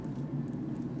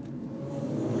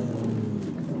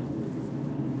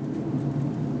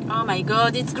Oh my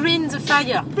god, it's green, the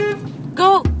fire.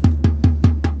 Go!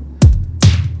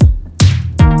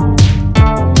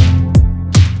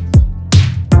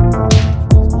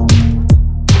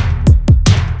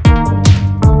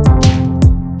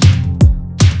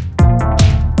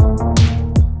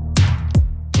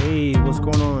 Hey, what's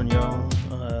going on, y'all?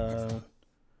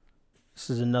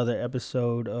 This is another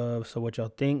episode of So What Y'all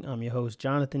Think. I'm your host,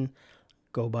 Jonathan.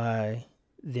 Go by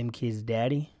Them Kids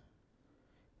Daddy.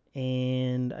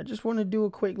 And I just want to do a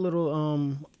quick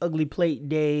little ugly plate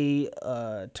day,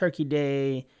 turkey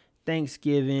day,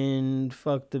 Thanksgiving,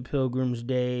 fuck the Pilgrims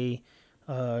Day,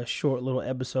 short little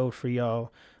episode for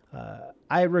y'all.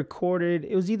 I recorded,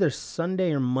 it was either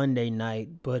Sunday or Monday night,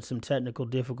 but some technical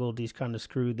difficulties kind of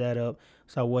screwed that up.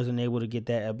 So I wasn't able to get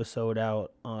that episode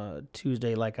out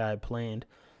Tuesday like I had planned.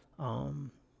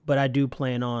 But I do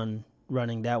plan on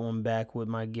running that one back with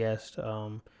my guest.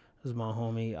 This is my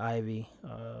homie, Ivy.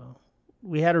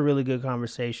 We had a really good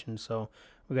conversation, so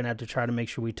we're going to have to try to make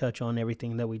sure we touch on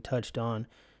everything that we touched on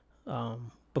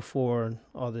before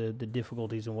all the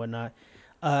difficulties and whatnot.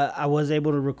 I was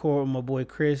able to record with my boy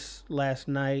Chris last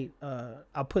night. I'm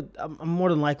more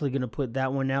than likely gonna put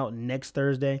that one out next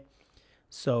Thursday,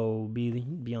 so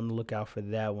be on the lookout for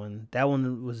that one.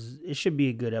 It should be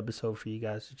a good episode for you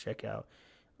guys to check out.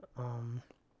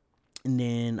 And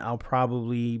then I'll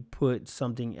probably put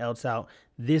something else out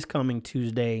this coming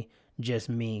Tuesday, just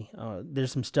me.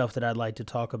 There's some stuff that I'd like to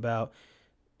talk about.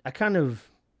 I kind of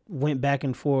went back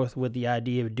and forth with the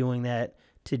idea of doing that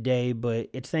today, but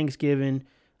it's Thanksgiving.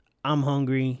 I'm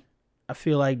hungry. I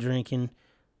feel like drinking.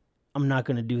 I'm not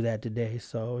going to do that today,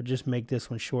 so just make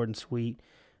this one short and sweet.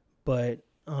 But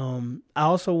I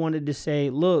also wanted to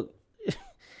say, look,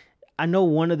 I know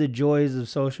one of the joys of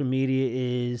social media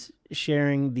is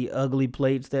sharing the ugly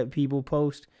plates that people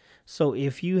post. So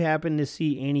if you happen to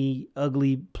see any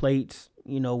ugly plates,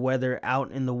 whether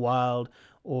out in the wild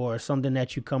or something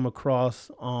that you come across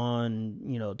on,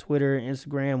 Twitter,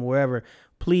 Instagram, wherever,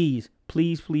 please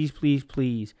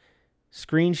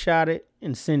screenshot it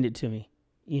and send it to me.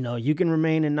 You can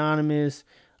remain anonymous.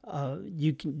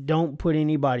 Don't put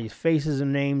anybody's faces or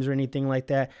names or anything like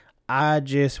that. I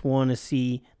just want to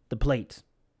see the plates.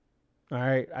 All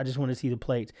right. I just want to see the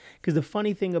plates. Because the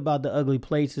funny thing about the ugly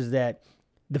plates is that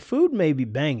the food may be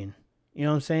banging. You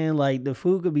know what I'm saying? Like the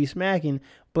food could be smacking,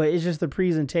 but it's just the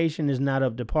presentation is not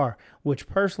up to par, which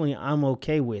personally I'm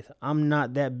okay with. I'm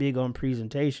not that big on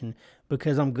presentation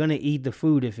because I'm going to eat the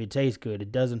food if it tastes good.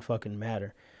 It doesn't fucking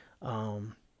matter.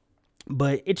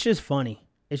 But it's just funny.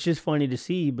 It's just funny to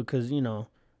see because,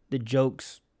 the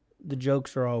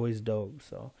jokes are always dope.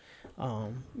 So,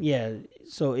 yeah.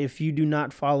 So if you do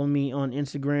not follow me on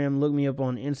Instagram, look me up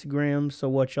on Instagram. So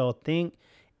what y'all think,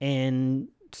 and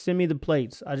send me the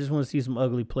plates. I just want to see some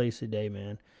ugly plates today,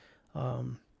 man.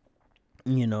 And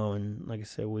like I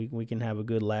said, we can have a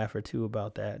good laugh or two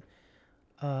about that.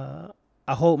 I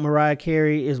hope Mariah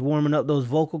Carey is warming up those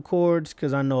vocal cords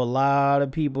because I know a lot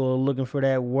of people are looking for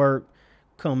that work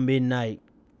come midnight.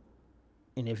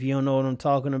 And if you don't know what I'm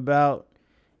talking about,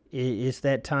 it's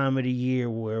that time of the year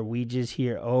where we just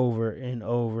hear over and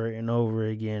over and over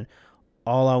again,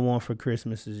 all I want for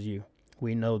Christmas is you.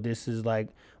 We know this is like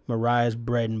Mariah's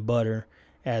bread and butter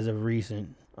as of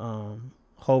recent.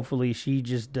 Hopefully she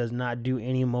just does not do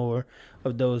any more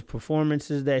of those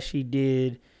performances that she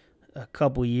did a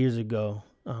couple years ago.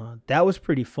 That was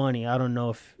pretty funny. I don't know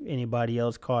if anybody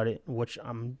else caught it, which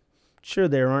I'm sure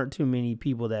there aren't too many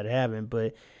people that haven't,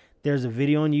 but there's a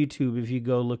video on YouTube. If you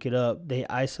go look it up, they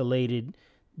isolated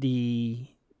the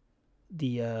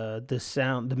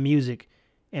sound, the music,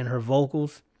 and her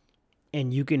vocals,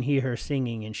 and you can hear her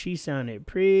singing, and she sounded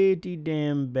pretty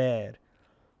damn bad.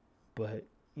 But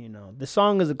the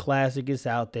song is a classic. It's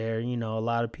out there. A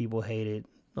lot of people hate it,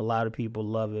 a lot of people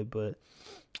love it, but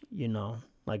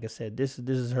like I said, this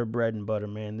is her bread and butter,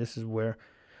 man. This is where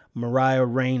Mariah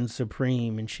reigns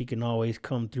supreme, and she can always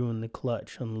come through in the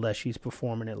clutch unless she's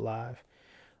performing it live.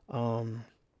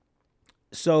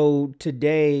 So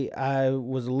today I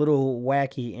was a little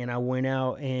wacky, and I went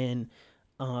out and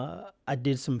I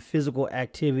did some physical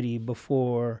activity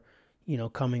before,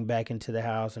 coming back into the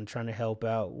house and trying to help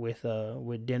out with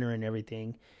dinner and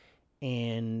everything.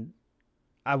 And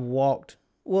I walked.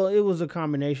 Well, it was a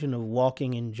combination of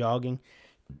walking and jogging.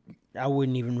 I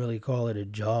wouldn't even really call it a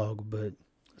jog, but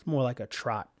it's more like a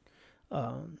trot.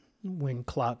 When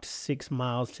clocked 6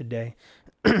 miles today,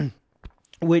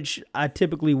 which I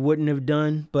typically wouldn't have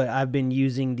done, but I've been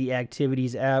using the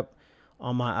Activities app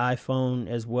on my iPhone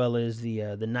as well as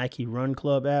the Nike Run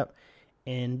Club app,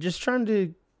 and just trying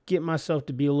to get myself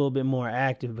to be a little bit more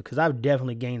active because I've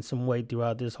definitely gained some weight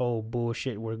throughout this whole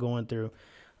bullshit we're going through.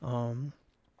 And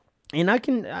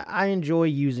I enjoy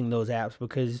using those apps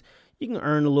because you can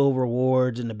earn the little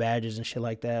rewards and the badges and shit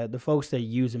like that. The folks that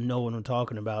use them know what I'm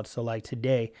talking about. So like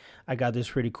today, I got this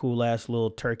pretty cool ass little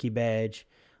turkey badge.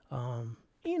 And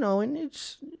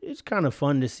it's kind of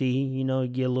fun to see. You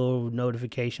get a little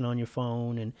notification on your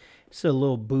phone, and it's a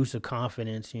little boost of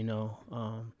confidence.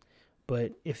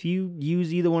 But if you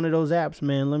use either one of those apps,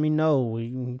 man, let me know. We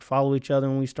can follow each other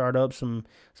when we start up some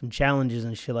challenges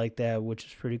and shit like that, which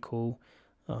is pretty cool.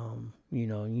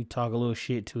 You talk a little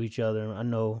shit to each other. I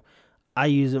know I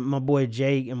use it. My boy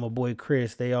Jake and my boy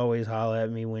Chris, they always holler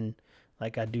at me when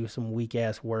like I do some weak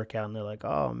ass workout, and they're like,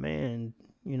 "Oh man,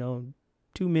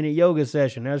 2-minute yoga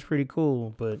session. That's pretty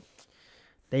cool." But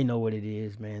they know what it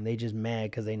is, man. They just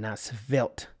mad because they not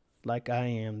svelte like I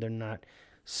am. They're not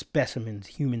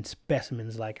human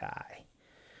specimens like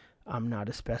I'm not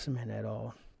a specimen at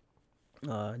all.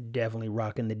 Definitely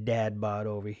rocking the dad bod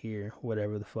over here,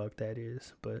 whatever the fuck that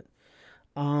is. But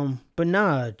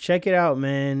nah, check it out,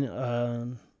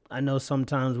 man. I know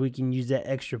sometimes we can use that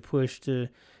extra push to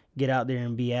get out there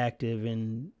and be active,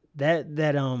 and that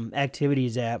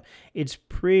activities app, it's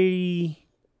pretty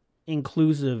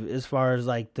inclusive as far as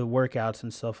like the workouts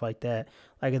and stuff like that.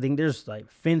 Like I think there's like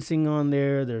fencing on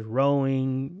there's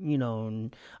rowing,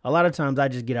 and a lot of times I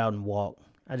just get out and walk.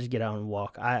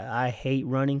 I hate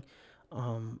running.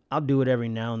 I'll do it every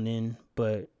now and then,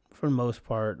 but for the most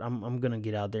part, I'm gonna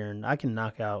get out there and I can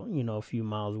knock out a few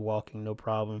miles walking, no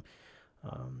problem.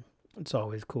 It's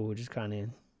always cool, just kind of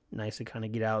nice to kind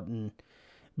of get out and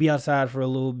be outside for a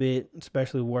little bit,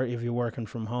 especially if you're working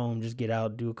from home. Just get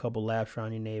out, do a couple laps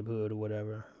around your neighborhood or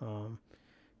whatever.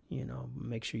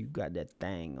 Make sure you got that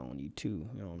thing on you too.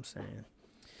 You know what I'm saying?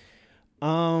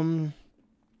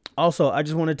 Also, I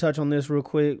just want to touch on this real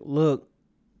quick. Look,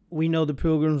 we know the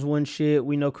Pilgrims wasn't shit.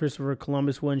 We know Christopher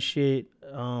Columbus wasn't shit.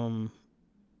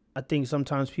 I think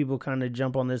sometimes people kind of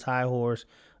jump on this high horse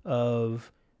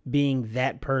of being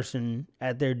that person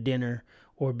at their dinner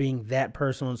or being that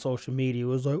person on social media. It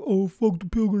was like, oh, fuck the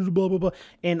Pilgrims, blah, blah, blah.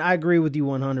 And I agree with you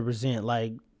 100%.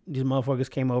 Like, these motherfuckers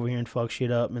came over here and fucked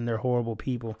shit up, and they're horrible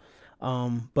people.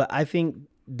 But I think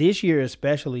this year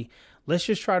especially, let's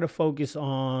just try to focus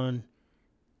on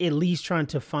at least trying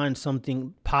to find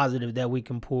something positive that we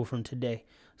can pull from today.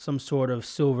 Some sort of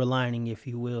silver lining, if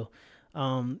you will.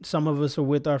 Some of us are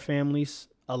with our families.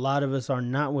 A lot of us are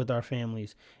not with our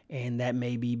families. And that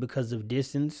may be because of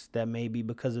distance. That may be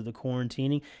because of the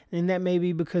quarantining. And that may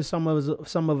be because some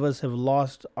of us have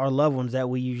lost our loved ones that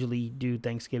we usually do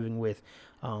Thanksgiving with.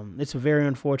 It's a very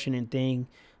unfortunate thing.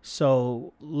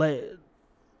 So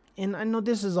and I know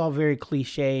this is all very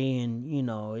cliche, and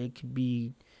it could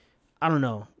be, I don't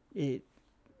know.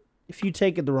 If you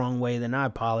take it the wrong way, then I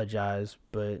apologize.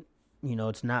 But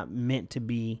it's not meant to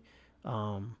be,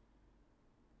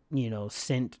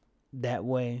 sent that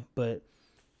way. But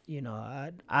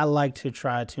I like to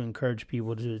try to encourage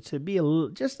people to be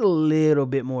just a little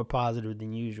bit more positive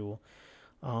than usual.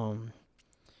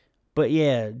 But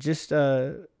yeah, just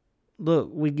look,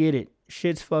 we get it.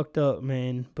 Shit's fucked up,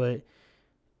 man. But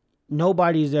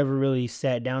nobody's ever really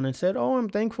sat down and said, oh, I'm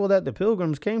thankful that the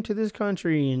Pilgrims came to this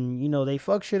country and, they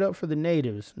fuck shit up for the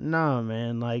natives. Nah,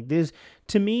 man. Like this,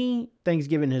 to me,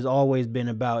 Thanksgiving has always been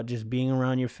about just being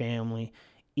around your family,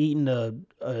 eating a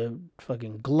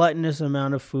fucking gluttonous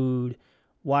amount of food,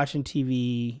 watching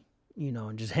TV,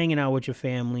 and just hanging out with your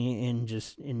family and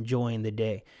just enjoying the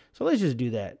day. So let's just do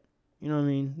that. You know what I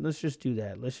mean? Let's just do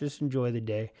that. Let's just enjoy the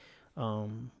day.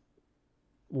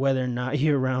 Whether or not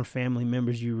you're around family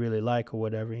members you really like or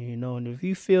whatever, and if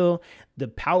you feel the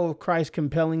power of Christ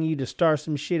compelling you to start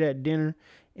some shit at dinner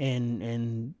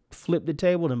and flip the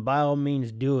table, then by all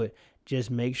means do it.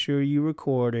 Just make sure you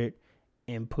record it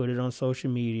and put it on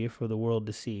social media for the world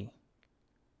to see.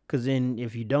 Because then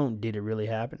if you don't, did it really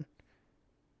happen?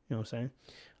 You know what I'm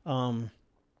saying?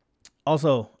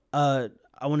 Also, I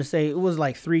want to say it was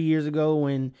like 3 years ago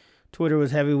when Twitter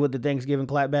was heavy with the Thanksgiving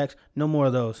clapbacks. No more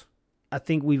of those. I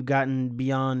think we've gotten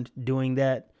beyond doing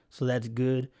that, so that's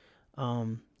good.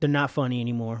 They're not funny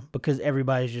anymore because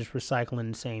everybody's just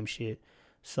recycling the same shit.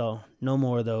 So no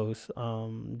more of those.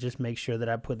 Just make sure that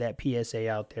I put that PSA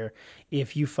out there.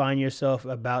 If you find yourself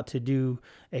about to do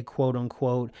a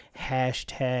quote-unquote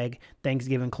hashtag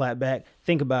Thanksgiving clapback,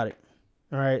 think about it.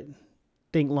 All right?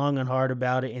 Think long and hard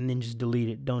about it and then just delete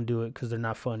it. Don't do it because they're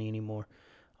not funny anymore.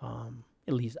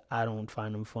 At least I don't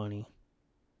find them funny.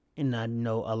 And I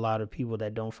know a lot of people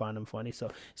that don't find them funny. So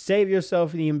save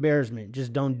yourself the embarrassment.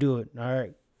 Just don't do it. All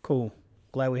right, cool.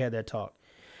 Glad we had that talk.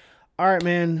 All right,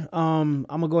 man. I'm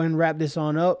going to go ahead and wrap this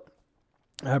on up.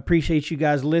 I appreciate you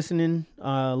guys listening.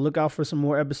 Look out for some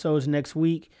more episodes next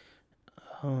week.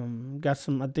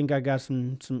 I think I got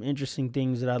some interesting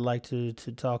things that I'd like to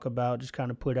talk about, just kind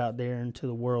of put out there into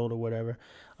the world or whatever.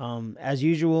 As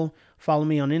usual, follow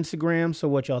me on Instagram. So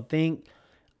what y'all think?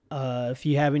 If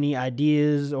you have any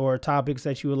ideas or topics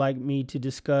that you would like me to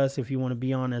discuss, if you want to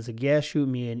be on as a guest, shoot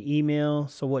me an email.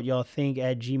 So what y'all think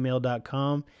at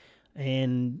gmail.com.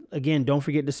 And again, don't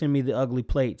forget to send me the ugly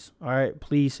plates. All right,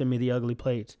 please send me the ugly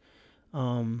plates.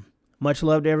 Much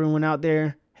love to everyone out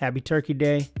there. Happy Turkey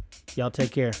Day. Y'all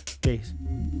take care. Peace.